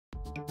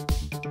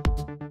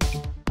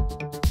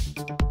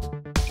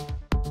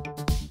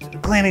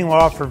Cleaning we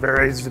offer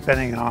varies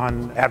depending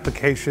on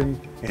application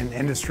and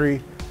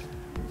industry.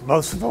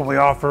 Most of what we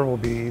offer will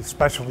be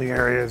specialty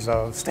areas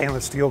of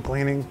stainless steel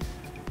cleaning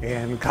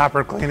and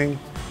copper cleaning.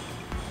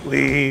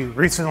 We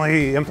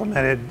recently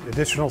implemented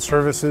additional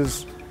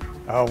services.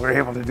 We're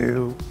able to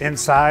do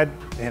inside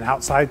and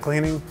outside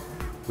cleaning.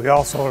 We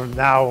also are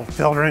now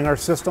filtering our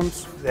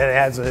systems. That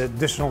adds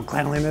additional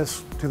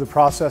cleanliness to the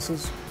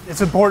processes.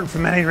 It's important for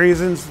many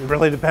reasons. It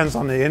really depends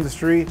on the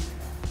industry.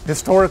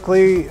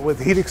 Historically,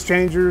 with heat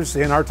exchangers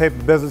in our type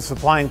of business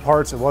supplying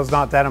parts, it was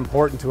not that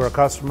important to our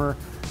customer.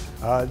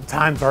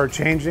 Times are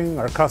changing,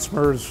 our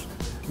customers'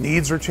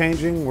 needs are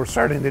changing. We're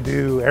starting to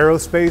do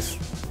aerospace,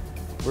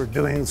 we're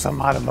doing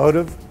some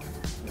automotive.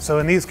 So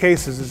in these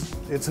cases,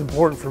 it's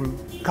important for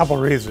a couple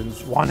of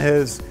reasons. One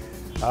is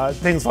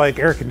things like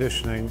air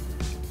conditioning.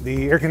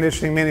 The air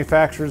conditioning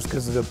manufacturers,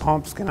 because the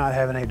pumps cannot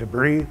have any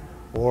debris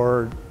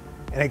or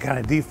any kind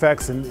of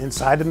defects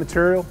inside the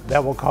material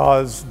that will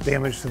cause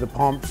damage to the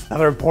pumps.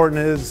 Another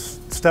important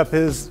step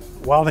is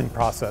welding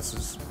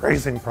processes,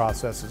 brazing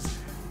processes.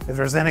 If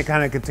there's any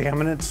kind of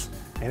contaminants,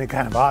 any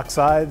kind of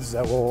oxides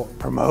that will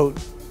promote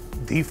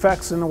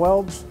defects in the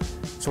welds,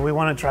 so we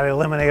want to try to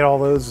eliminate all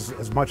those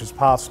as much as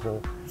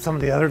possible. Some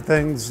of the other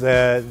things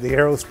that the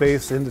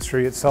aerospace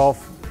industry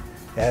itself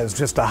has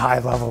just a high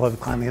level of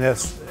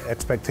cleanliness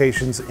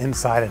expectations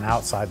inside and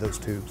outside those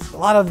tubes. A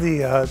lot of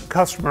the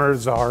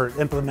customers are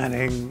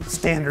implementing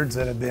standards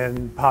that have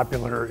been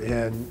popular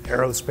in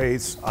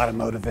aerospace,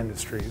 automotive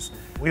industries.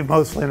 We've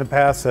mostly in the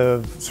past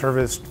have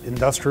serviced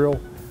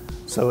industrial,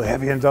 so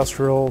heavy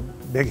industrial,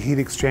 big heat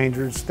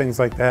exchangers, things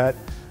like that.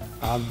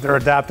 They're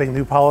adopting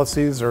new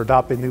policies or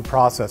adopting new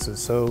processes.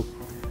 So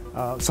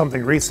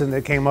something recent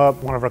that came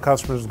up, one of our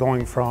customers is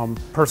going from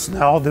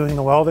personnel doing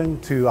the welding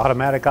to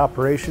automatic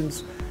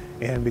operations.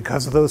 And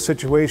because of those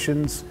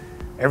situations,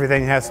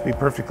 everything has to be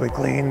perfectly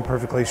clean,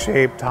 perfectly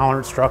shaped,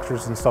 tolerant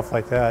structures and stuff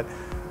like that.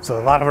 So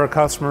a lot of our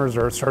customers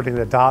are starting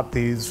to adopt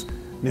these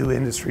new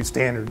industry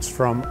standards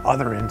from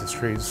other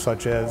industries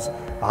such as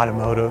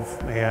automotive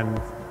and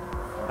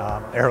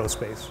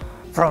aerospace.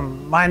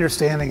 From my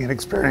understanding and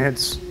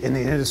experience in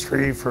the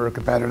industry for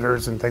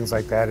competitors and things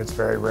like that, it's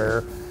very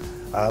rare.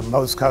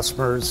 Most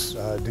customers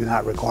do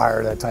not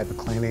require that type of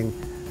cleaning.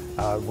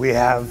 We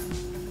have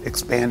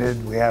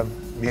expanded, we have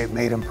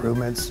made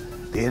improvements.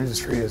 The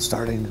industry is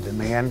starting to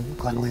demand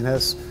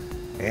cleanliness,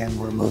 and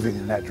we're moving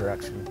in that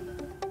direction.